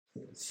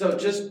So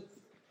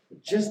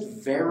just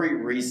very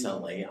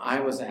recently, I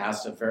was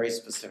asked a very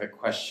specific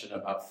question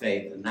about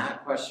faith, and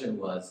that question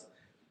was,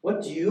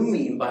 what do you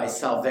mean by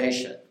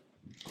salvation?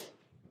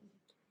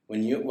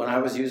 When I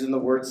was using the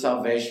word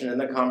salvation in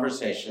the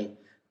conversation,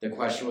 the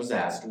question was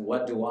asked,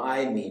 what do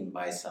I mean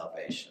by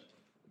salvation?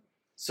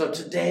 So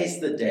today's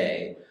the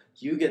day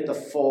you get the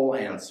full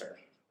answer.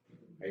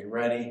 Are you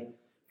ready?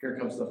 Here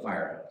comes the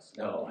fire hose.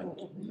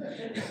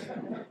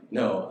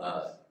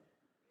 No,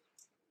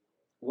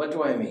 what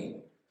do I mean?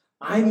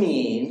 I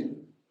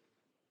mean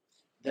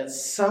that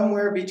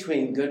somewhere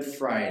between Good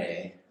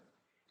Friday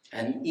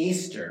and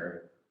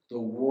Easter, the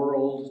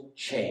world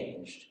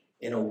changed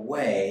in a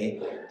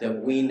way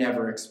that we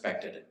never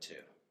expected it to.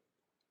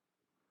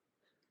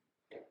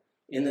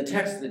 In the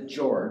text that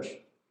George,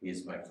 he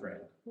is my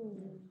friend,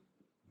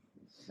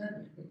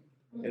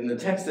 in the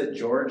text that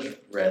George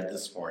read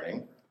this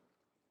morning,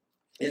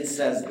 it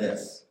says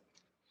this: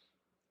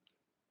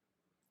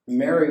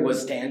 Mary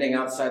was standing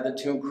outside the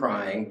tomb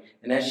crying,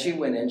 and as she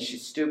went in, she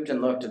stooped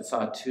and looked and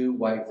saw two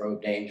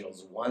white-robed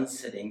angels, one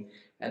sitting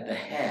at the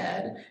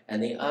head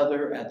and the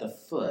other at the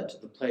foot,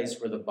 the place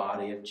where the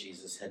body of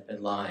Jesus had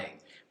been lying.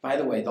 By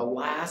the way, the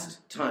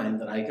last time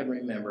that I can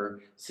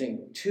remember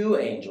seeing two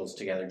angels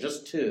together,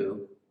 just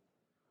two,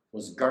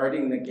 was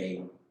guarding the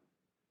gate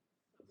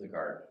of the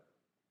garden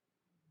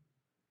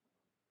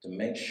to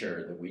make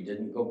sure that we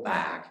didn't go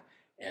back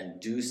and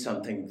do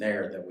something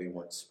there that we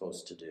weren't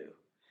supposed to do.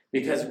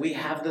 Because we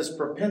have this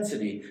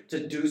propensity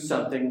to do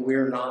something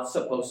we're not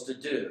supposed to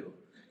do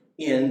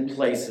in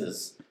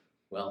places,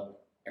 well,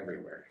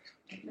 everywhere.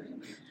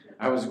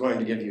 I was going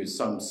to give you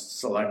some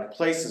select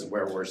places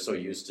where we're so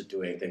used to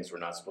doing things we're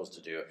not supposed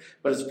to do,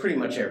 but it's pretty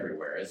much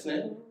everywhere, isn't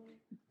it?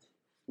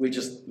 We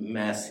just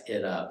mess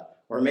it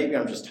up. Or maybe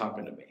I'm just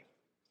talking to me.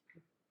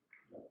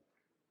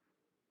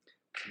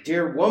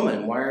 Dear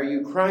woman, why are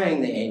you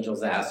crying? The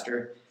angels asked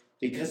her.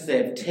 Because they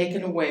have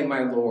taken away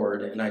my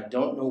Lord, and I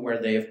don't know where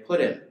they have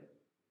put him.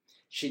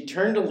 She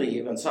turned to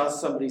leave and saw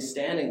somebody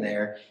standing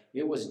there.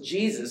 It was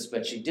Jesus,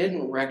 but she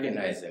didn't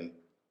recognize him.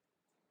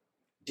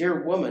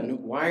 Dear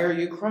woman, why are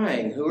you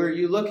crying? Who are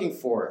you looking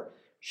for?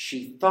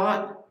 She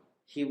thought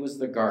he was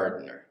the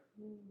gardener.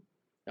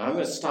 Now I'm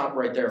going to stop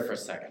right there for a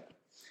second.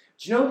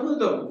 Do you know who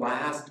the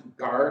last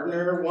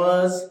gardener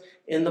was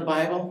in the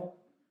Bible?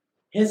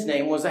 His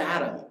name was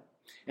Adam.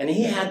 And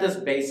he had this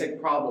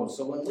basic problem.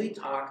 So when we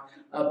talk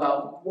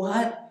about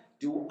what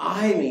do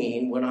I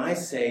mean when I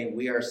say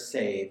we are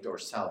saved or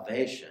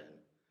salvation,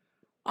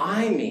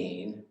 I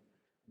mean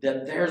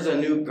that there's a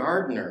new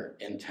gardener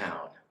in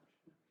town.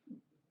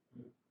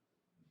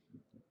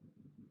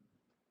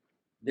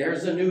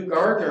 There's a new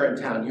gardener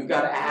in town. You've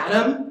got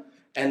Adam,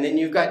 and then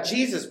you've got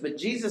Jesus. But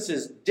Jesus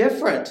is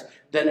different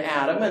than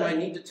Adam, and I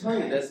need to tell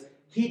you this.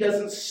 He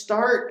doesn't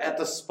start at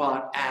the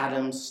spot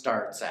Adam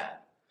starts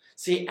at.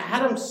 See,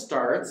 Adam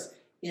starts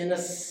in a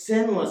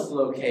sinless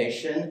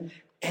location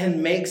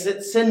and makes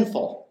it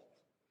sinful.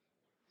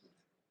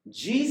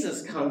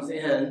 Jesus comes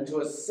into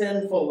a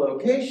sinful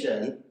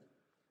location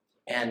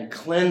and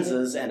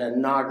cleanses and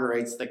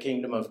inaugurates the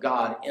kingdom of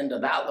God into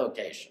that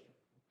location.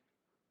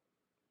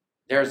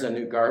 There's a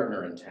new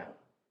gardener in town.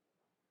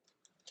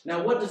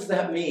 Now, what does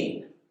that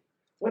mean?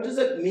 What does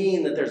it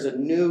mean that there's a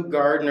new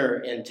gardener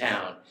in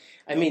town?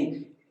 I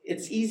mean,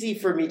 it's easy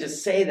for me to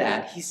say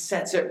that. He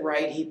sets it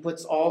right. He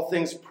puts all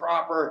things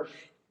proper.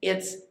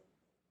 It's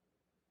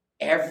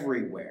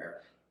everywhere.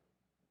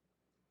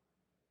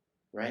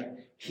 Right?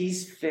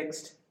 He's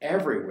fixed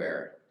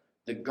everywhere.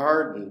 The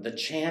garden, the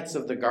chance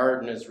of the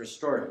garden is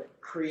restored.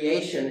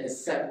 Creation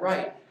is set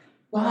right.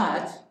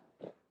 But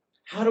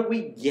how do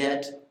we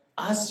get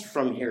us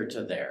from here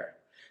to there?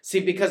 See,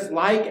 because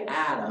like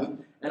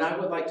Adam, and I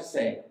would like to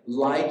say,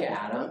 like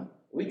Adam,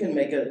 we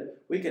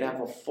could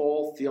have a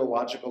full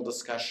theological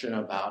discussion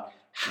about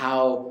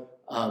how,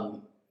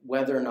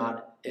 whether or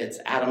not it's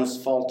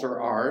Adam's fault or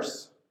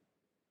ours.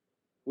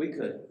 We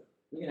could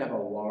have a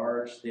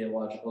large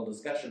theological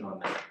discussion on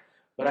that.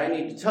 But I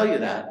need to tell you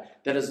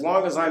that as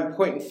long as I'm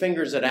pointing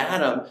fingers at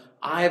Adam,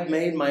 I've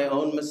made my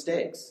own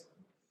mistakes.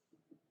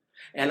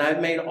 And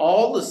I've made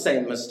all the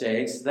same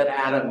mistakes that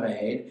Adam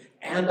made,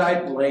 and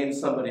I blame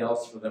somebody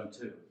else for them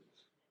too.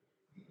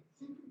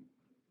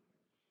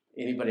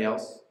 Anybody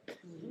else?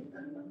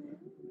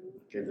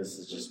 Okay, this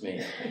is just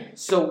me.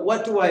 So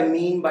what do I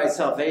mean by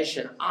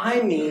salvation?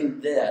 I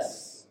mean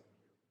this: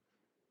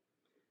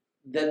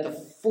 that the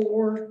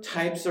four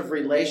types of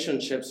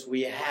relationships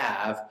we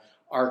have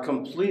are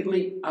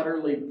completely,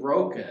 utterly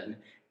broken.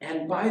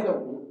 And by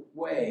the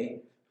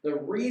way, the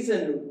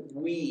reason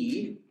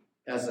we,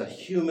 as a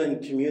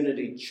human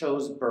community,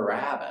 chose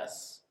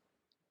Barabbas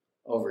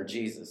over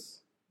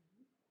Jesus,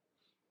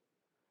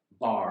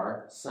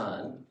 Bar,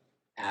 son,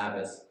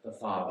 Abbas, the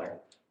father,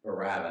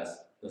 Barabbas,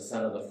 the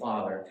son of the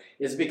Father,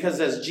 is because,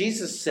 as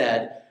Jesus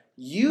said,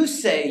 you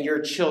say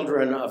you're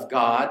children of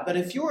God, but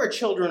if you are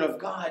children of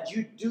God,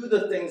 you do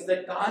the things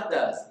that God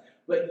does.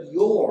 But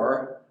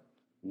you're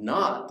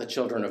not the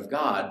children of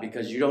God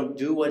because you don't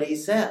do what he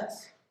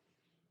says.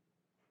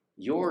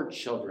 You're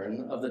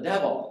children of the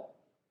devil.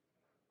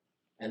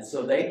 And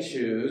so they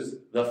choose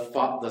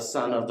the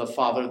son of the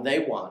father they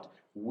want.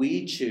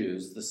 We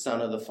choose the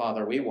son of the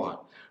father we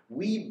want.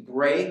 We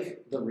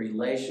break the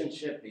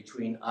relationship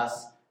between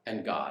us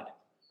and God.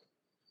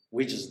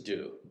 We just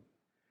do.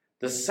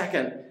 The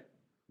second,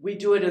 we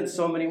do it in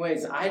so many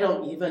ways. I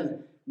don't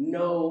even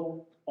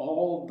know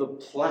all the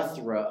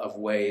plethora of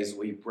ways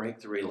we break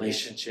the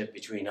relationship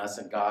between us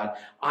and God.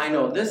 I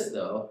know this,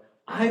 though.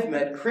 I've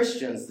met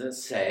Christians that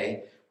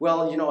say,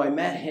 well, I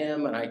met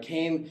him and I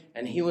came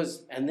and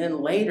and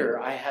then later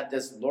I had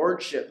this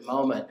lordship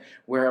moment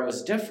where it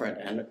was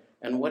different.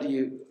 And what do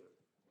you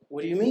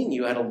mean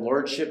you had a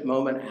lordship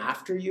moment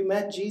after you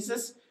met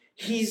Jesus?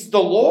 He's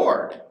the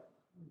Lord.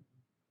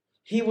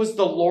 He was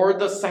the Lord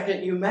the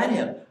second you met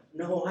him.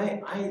 No,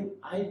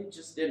 I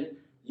just didn't.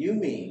 You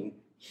mean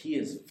he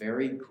is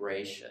very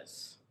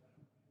gracious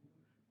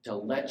to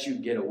let you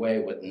get away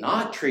with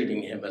not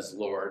treating him as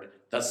Lord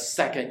the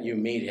second you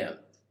meet him.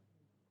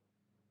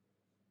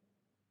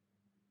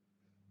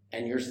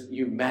 And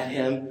you met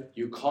him,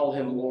 you call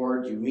him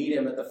Lord, you meet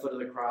him at the foot of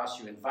the cross,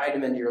 you invite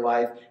him into your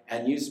life,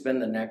 and you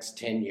spend the next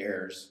 10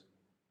 years,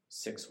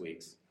 6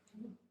 weeks,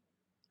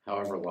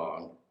 however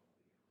long,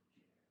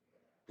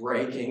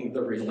 breaking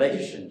the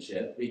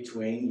relationship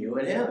between you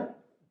and him.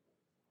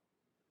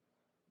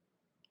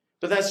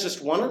 But that's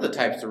just one of the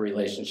types of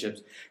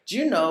relationships. Do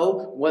you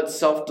know what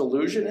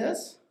self-delusion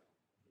is?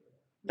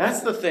 That's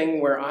the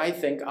thing where I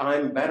think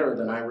I'm better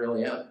than I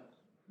really am.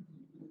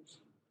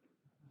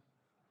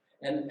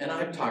 And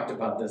I've talked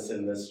about this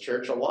in this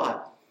church a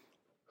lot.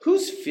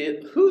 Who's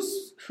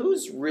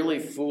really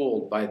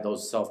fooled by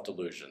those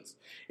self-delusions?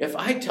 If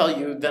I tell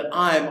you that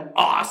I'm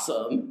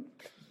awesome,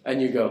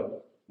 and you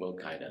go, well,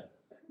 kind of.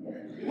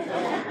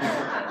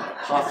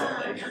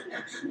 Possibly.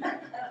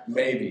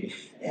 Maybe.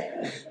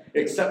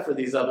 Except for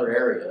these other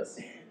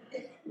areas.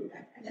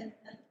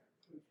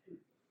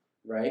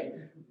 Right?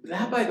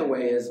 That, by the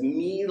way, is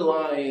me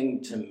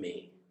lying to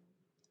me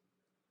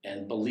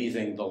and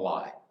believing the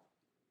lie.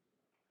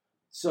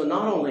 So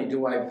not only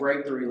do I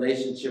break the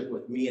relationship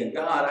with me and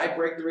God, I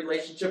break the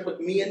relationship with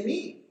me and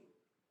me.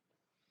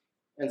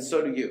 And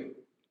so do you.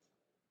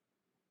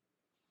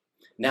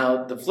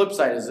 Now, the flip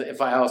side is if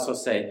I also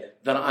say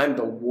that I'm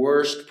the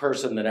worst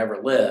person that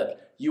ever lived,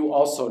 you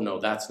also know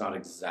that's not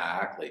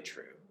exactly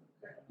true.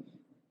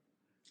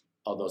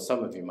 Although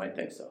some of you might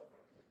think so.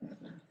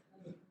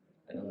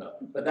 I don't know.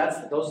 But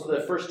those are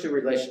the first two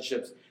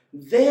relationships.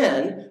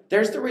 Then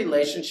there's the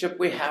relationship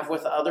we have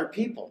with other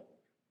people.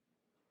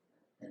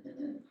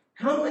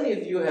 How many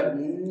of you have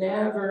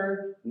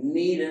never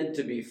needed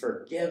to be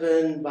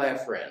forgiven by a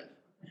friend?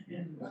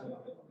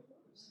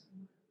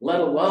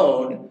 Let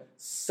alone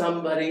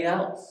somebody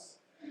else.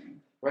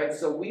 Right?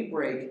 So we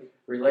break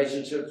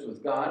relationships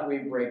with God, we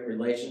break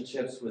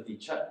relationships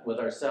with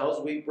ourselves,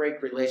 we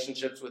break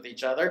relationships with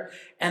each other,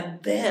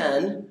 and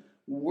then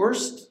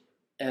worst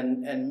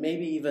and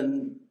maybe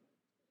even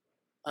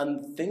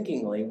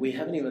unthinkingly, we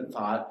haven't even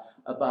thought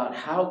about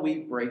how we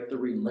break the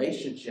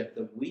relationship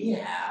that we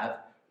have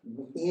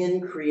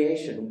in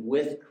creation,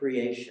 with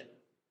creation.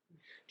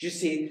 Do you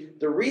see,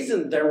 the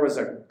reason there was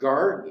a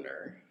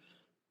gardener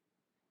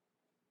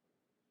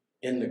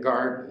in the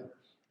garden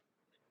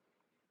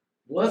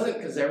wasn't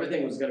because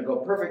everything was going to go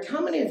perfect.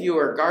 How many of you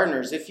are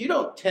gardeners? If you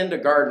don't tend a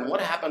garden,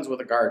 what happens with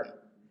a garden?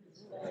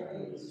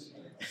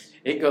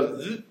 It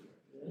goes,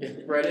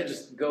 right? It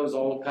just goes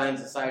all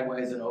kinds of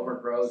sideways and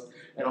overgrows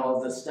and all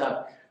of this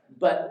stuff.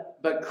 But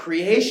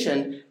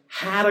creation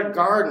had a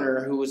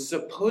gardener who was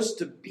supposed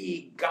to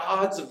be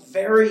God's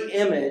very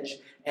image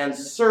and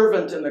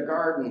servant in the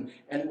garden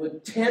and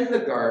would tend the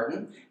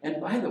garden. And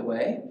by the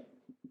way,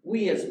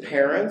 we as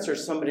parents or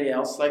somebody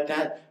else like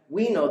that,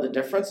 we know the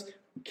difference.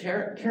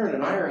 Karen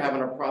and I are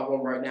having a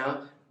problem right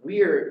now.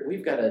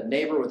 We've got a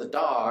neighbor with a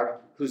dog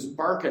who's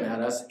barking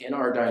at us in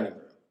our dining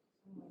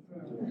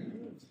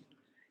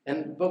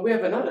room. But we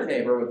have another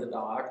neighbor with a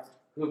dog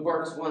who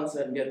barks once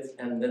and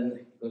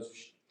then goes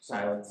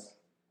silence.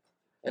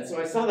 And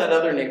so I saw that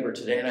other neighbor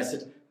today and I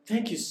said,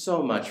 thank you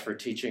so much for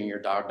teaching your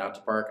dog not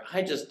to bark.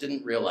 I just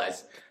didn't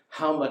realize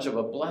how much of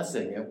a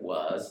blessing it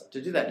was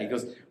to do that. And he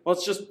goes, well,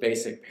 it's just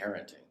basic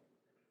parenting.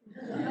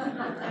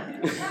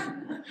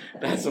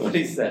 That's what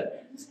he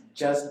said. It's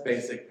just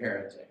basic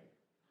parenting.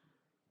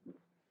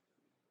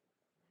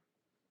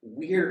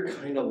 We're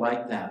kind of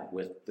like that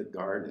with the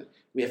garden.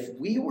 If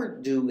we were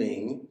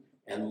doing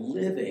and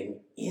living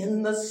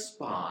in the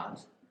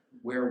spot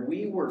where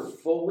we were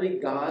fully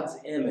God's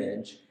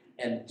image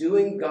and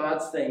doing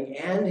God's thing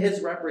and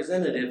his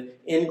representative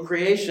in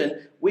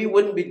creation, we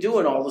wouldn't be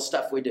doing all the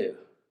stuff we do.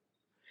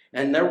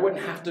 And there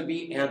wouldn't have to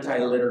be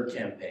anti-litter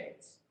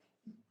campaigns.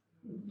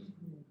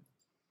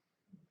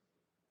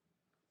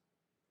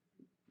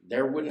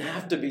 There wouldn't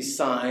have to be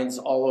signs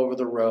all over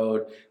the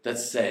road that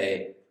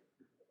say,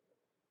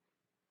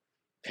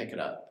 pick it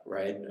up,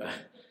 right?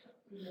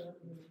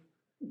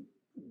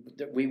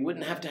 We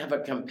wouldn't have to have a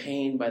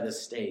campaign by the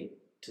state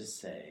to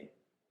say,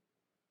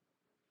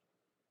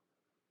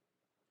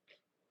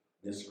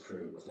 this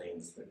crew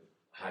cleans the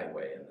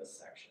highway in this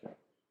section.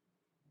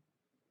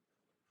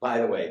 By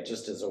the way,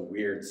 just as a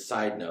weird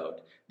side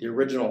note, the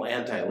original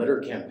anti-litter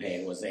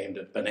campaign was aimed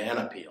at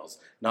banana peels,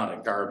 not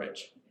at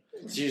garbage.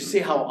 So you see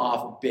how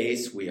off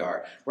base we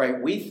are,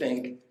 right?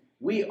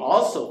 We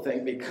also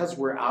think because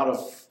we're out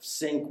of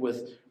sync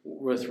with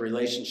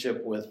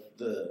relationship with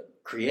the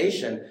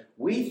creation,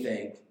 we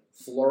think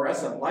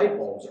fluorescent light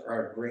bulbs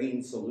are a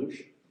green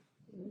solution.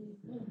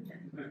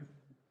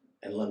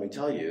 And let me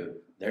tell you,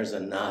 there's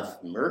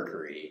enough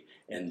mercury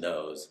in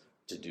those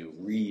to do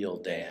real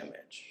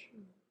damage.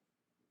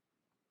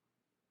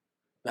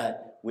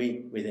 But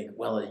we think,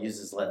 well, it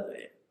uses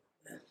lead.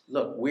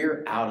 Look,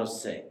 we're out of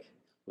sync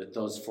with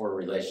those four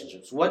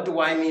relationships. What do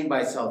I mean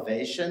by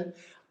salvation?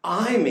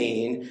 I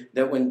mean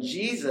that when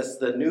Jesus,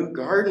 the new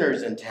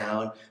gardener's in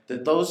town,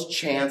 that those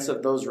chants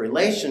of those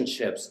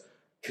relationships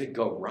could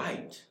go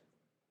right.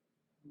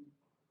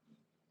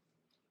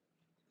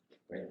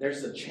 Right?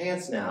 There's a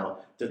chance now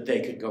that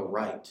they could go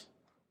right.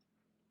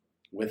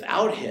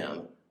 Without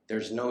him,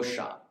 there's no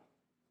shot.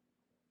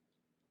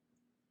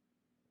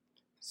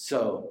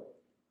 So,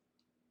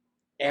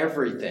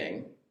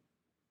 everything,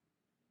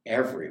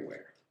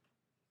 everywhere.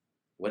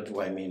 What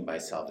do I mean by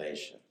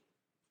salvation?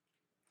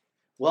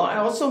 Well, I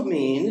also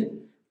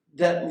mean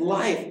that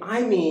life,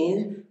 I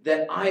mean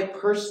that I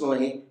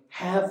personally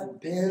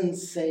have been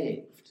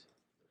saved.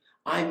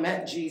 I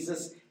met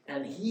Jesus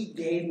and he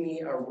gave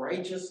me a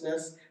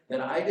righteousness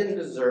that I didn't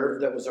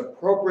deserve, that was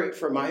appropriate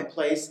for my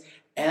place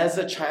as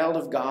a child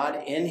of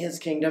God in his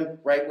kingdom,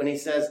 right? When he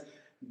says,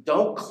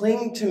 don't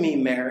cling to me,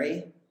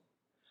 Mary.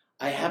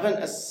 I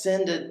haven't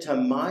ascended to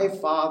my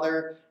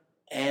Father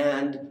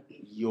and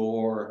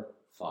your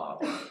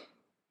Father.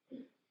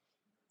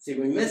 See,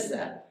 we miss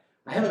that.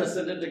 I haven't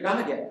ascended to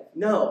God yet.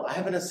 No, I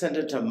haven't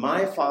ascended to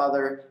my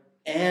Father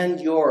and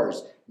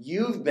yours.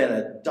 You've been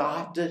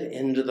adopted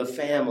into the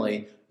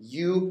family.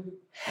 You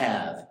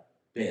have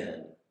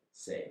been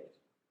saved.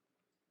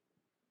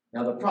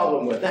 Now, the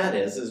problem with that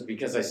is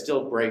because I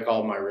still break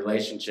all my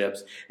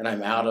relationships and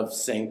I'm out of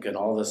sync and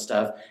all this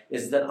stuff,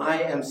 is that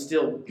I am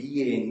still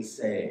being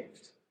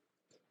saved.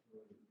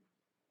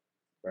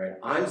 Right?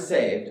 I'm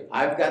saved.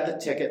 I've got the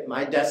ticket.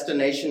 My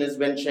destination has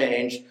been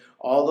changed.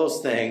 All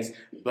those things.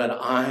 But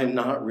I'm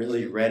not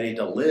really ready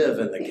to live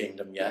in the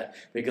kingdom yet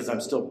because I'm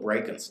still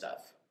breaking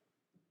stuff.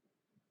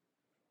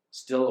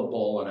 Still a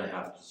bowl and a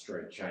half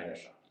destroyed china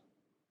shop.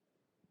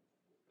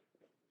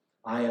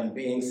 I am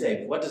being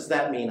saved. What does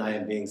that mean, I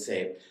am being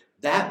saved?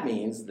 That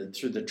means that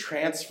through the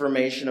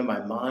transformation of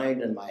my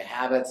mind and my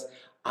habits,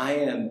 I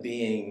am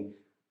being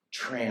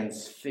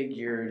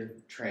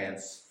transfigured,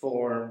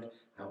 transformed,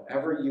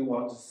 however you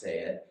want to say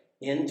it,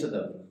 into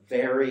the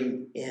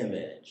very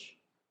image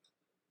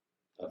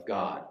of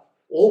God.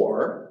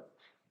 Or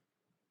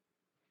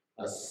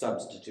a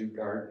substitute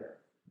gardener.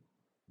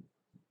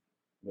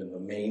 When the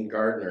main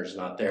gardener's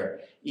not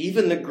there.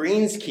 Even the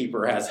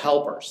greenskeeper has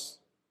helpers.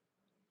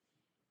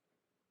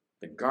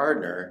 The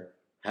gardener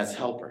has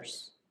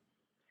helpers.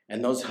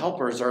 And those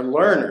helpers are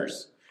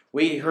learners.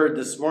 We heard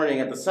this morning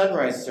at the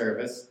sunrise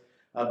service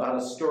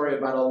about a story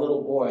about a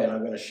little boy, and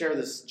I'm going to share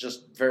this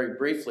just very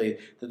briefly,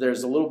 that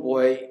there's a little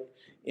boy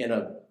in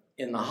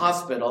the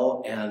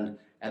hospital, and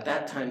at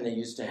that time they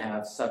used to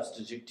have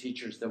substitute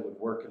teachers that would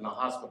work in the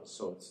hospital,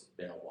 so it's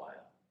been a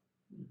while.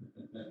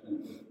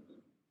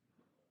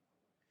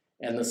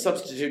 And the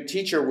substitute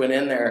teacher went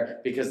in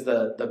there because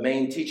the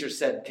main teacher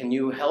said, can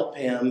you help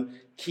him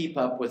keep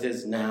up with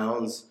his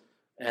nouns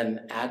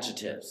and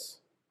adjectives?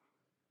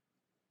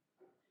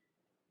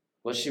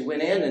 Well, she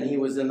went in and he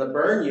was in the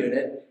burn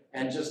unit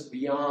and just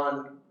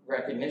beyond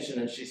recognition.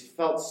 And she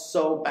felt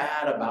so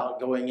bad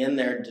about going in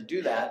there to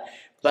do that.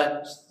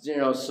 But,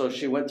 so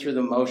she went through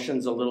the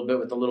motions a little bit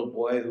with the little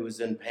boy who was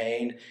in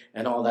pain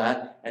and all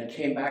that and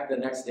came back the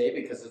next day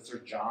because it's her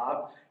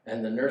job.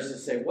 And the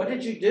nurses say, what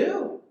did you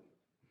do?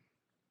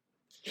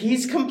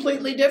 He's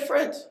completely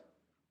different.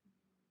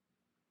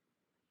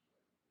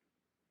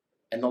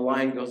 And the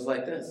line goes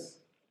like this.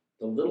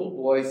 The little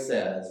boy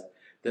says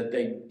that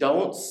they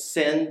don't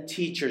send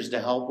teachers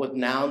to help with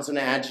nouns and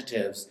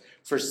adjectives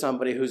for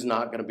somebody who's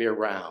not going to be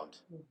around.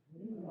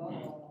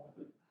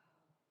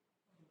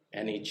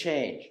 And he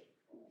changed.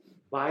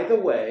 By the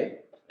way,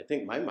 I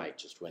think my mic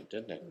just went,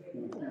 didn't it?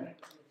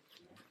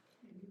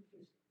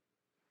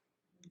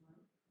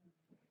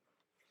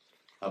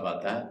 How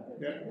about that?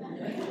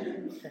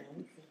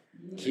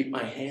 Keep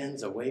my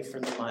hands away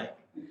from the mic.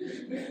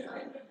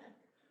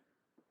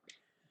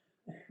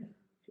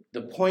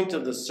 The point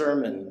of the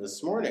sermon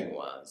this morning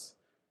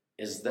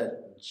is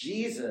that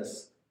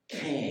Jesus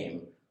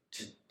came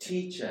to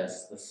teach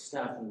us the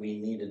stuff we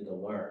needed to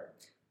learn.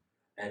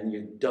 And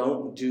you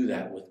don't do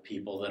that with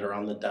people that are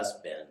on the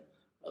dustbin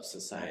of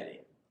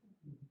society.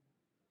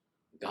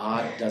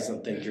 God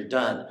doesn't think you're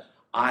done.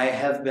 I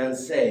have been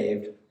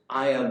saved.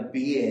 I am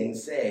being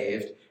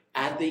saved.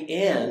 At the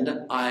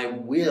end, I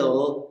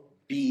will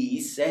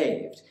be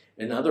saved.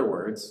 In other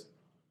words,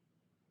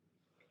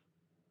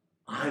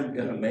 I'm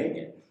going to make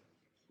it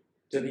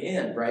to the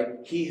end, right?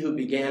 He who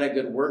began a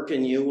good work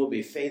in you will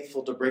be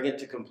faithful to bring it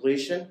to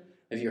completion.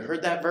 Have you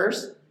heard that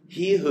verse?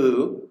 He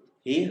who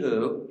He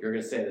who, you're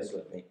going to say this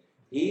with me,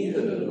 he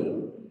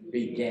who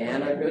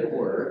began a good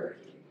work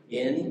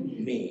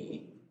in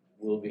me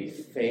will be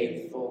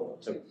faithful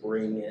to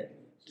bring it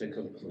to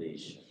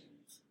completion.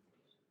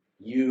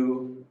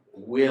 You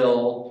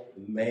will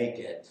make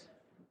it.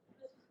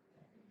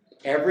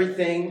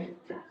 Everything,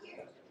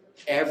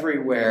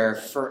 everywhere,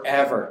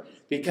 forever.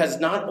 Because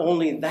not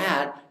only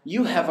that,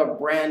 you have a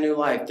brand new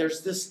life.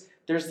 There's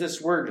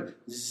this word,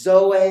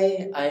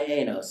 zoe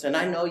aenos. And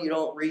I know you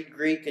don't read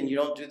Greek and you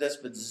don't do this,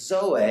 but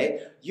zoe,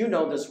 you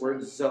know this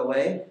word,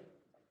 zoe.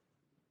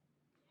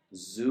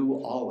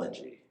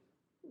 Zoology.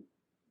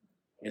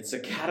 It's a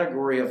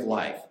category of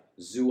life,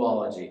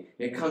 zoology.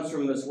 It comes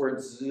from this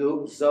word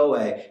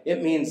zoe.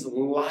 It means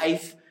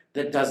life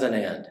that doesn't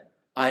end.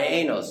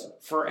 Aenos,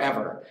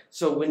 forever.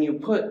 So when you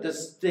put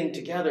this thing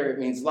together, it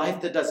means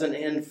life that doesn't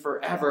end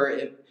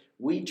forever.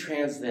 We'll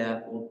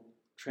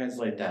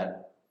translate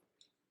that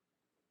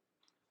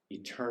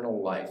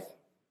eternal life.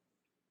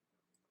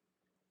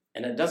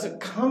 And it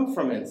doesn't come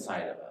from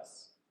inside of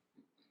us.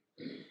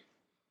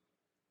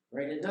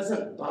 Right? It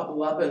doesn't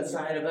bubble up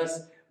inside of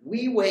us.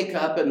 We wake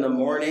up in the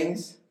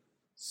mornings,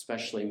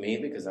 especially me,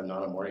 because I'm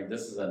not a morning.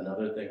 This is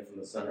another thing from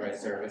the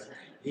sunrise service.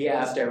 He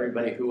asked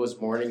everybody who was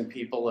morning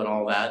people and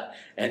all that,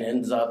 and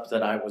ends up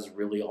that I was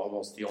really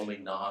almost the only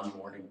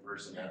non-morning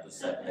person at the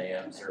 7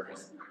 a.m.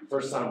 service,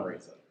 for some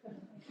reason.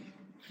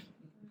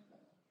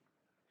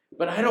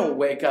 But I don't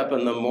wake up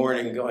in the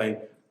morning going,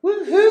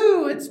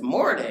 woohoo, it's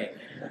morning.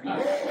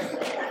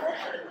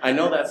 I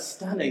know that's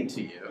stunning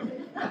to you.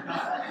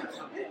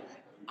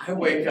 I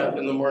wake up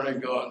in the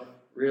morning going,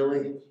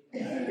 really?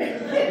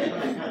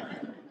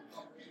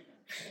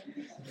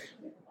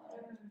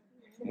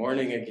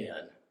 Morning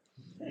again.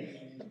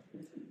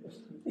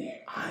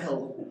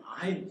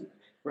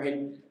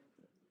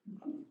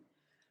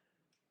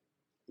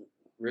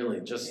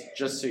 Really,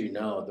 just so you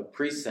know, the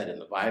priest said in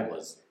the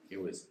Bible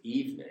it was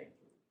evening,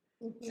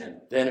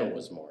 and then it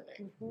was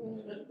morning.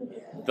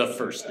 The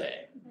first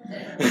day.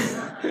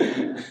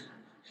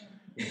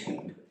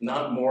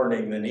 Not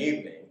morning, then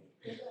evening.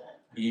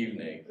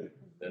 Evening,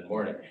 then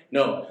morning.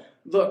 No,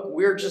 look,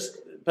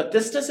 but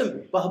this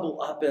doesn't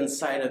bubble up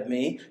inside of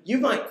me. You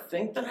might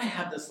think that I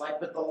have this life,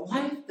 but the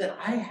life that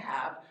I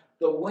have,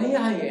 the way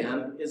I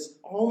am, is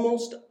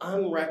almost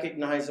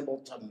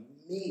unrecognizable to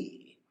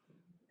me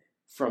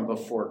from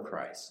before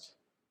Christ.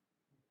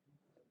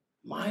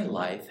 My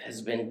life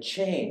has been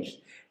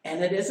changed,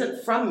 and it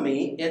isn't from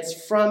me,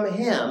 it's from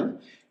Him,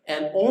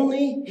 and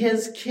only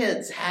His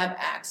kids have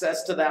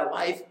access to that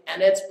life,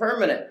 and it's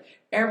permanent.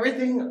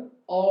 Everything,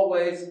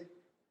 always,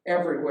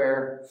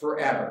 everywhere,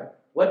 forever.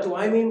 What do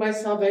I mean by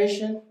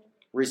salvation?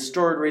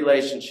 Restored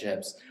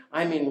relationships.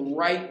 I mean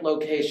right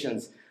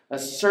locations. A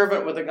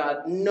servant with a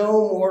God. No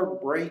more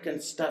breaking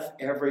stuff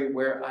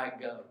everywhere I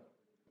go.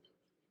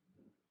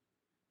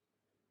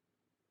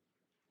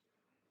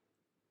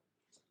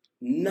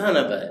 None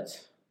of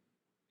it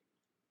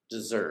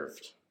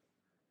deserved.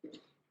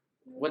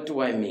 What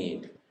do I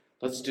mean?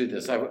 Let's do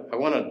this. I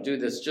want to do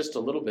this just a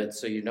little bit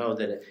so you know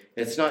that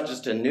it's not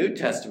just a New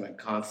Testament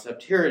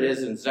concept. Here it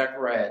is in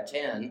Zechariah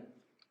 10.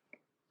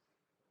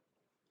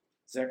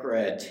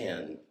 Zechariah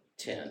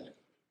 10:10.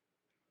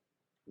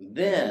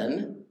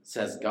 Then,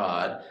 says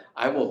God,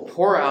 I will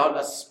pour out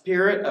a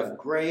spirit of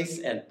grace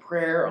and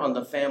prayer on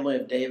the family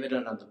of David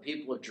and on the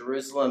people of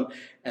Jerusalem,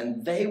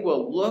 and they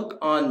will look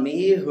on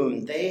me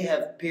whom they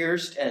have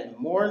pierced and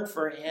mourn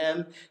for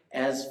him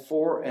as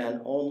for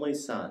an only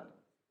son.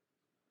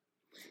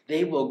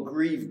 They will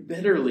grieve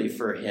bitterly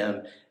for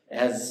him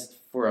as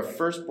for a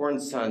firstborn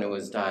son who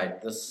has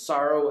died. The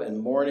sorrow and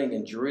mourning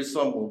in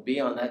Jerusalem will be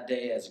on that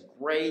day as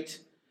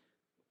great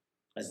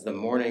as the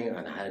mourning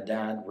on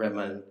Hadad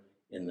Rimmon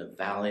in the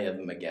valley of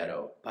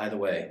Megiddo. By the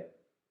way,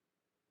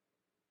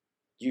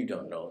 you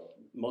don't know,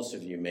 most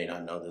of you may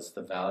not know this,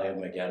 the valley of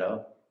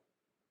Megiddo.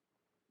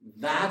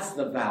 That's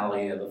the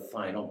valley of the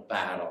final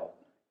battle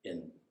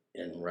in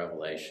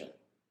Revelation.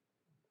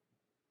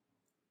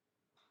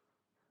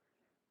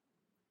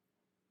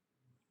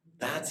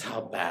 That's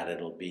how bad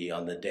it'll be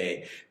on the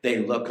day they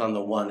look on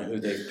the one who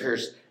they've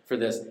pierced for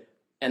this.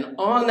 And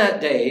on that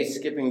day,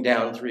 skipping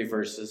down 3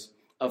 verses,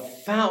 a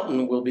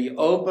fountain will be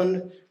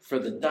opened for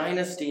the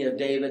dynasty of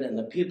David and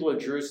the people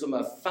of Jerusalem,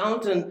 a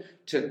fountain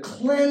to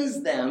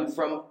cleanse them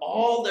from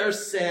all their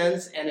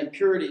sins and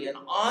impurity. And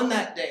on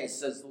that day,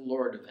 says the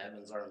Lord of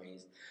heaven's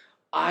armies,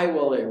 I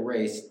will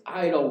erase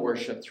idol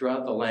worship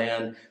throughout the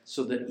land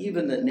so that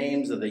even the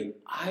names of the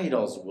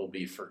idols will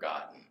be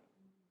forgotten.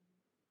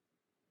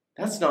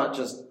 That's not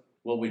just,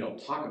 well, we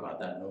don't talk about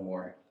that no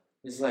more.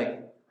 It's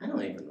like, I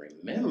don't even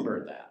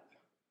remember that.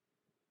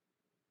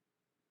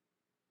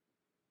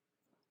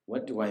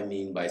 What do I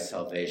mean by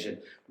salvation?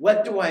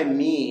 What do I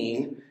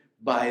mean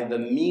by the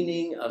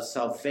meaning of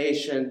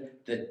salvation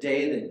the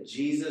day that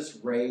Jesus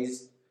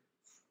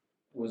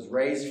was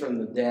raised from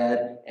the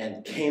dead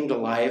and came to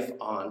life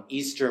on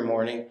Easter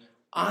morning?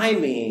 I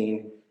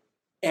mean,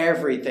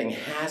 everything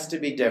has to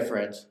be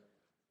different.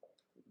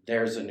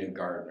 There's a new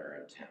gardener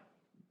in town.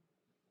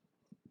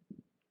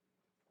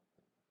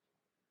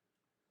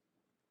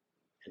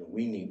 and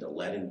we need to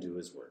let him do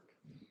his work.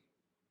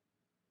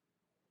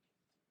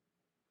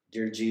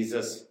 Dear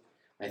Jesus,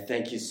 I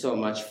thank you so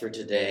much for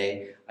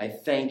today. I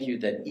thank you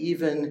that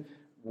even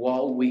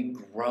while we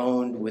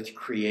groaned with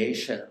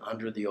creation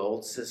under the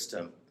old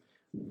system,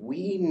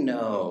 we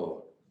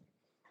know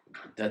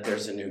that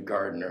there's a new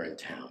gardener in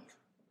town.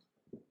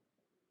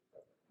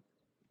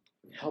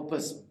 Help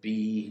us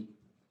be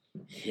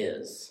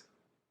his.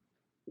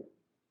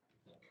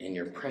 In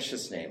your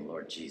precious name,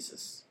 Lord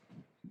Jesus.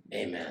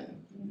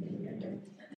 Amen.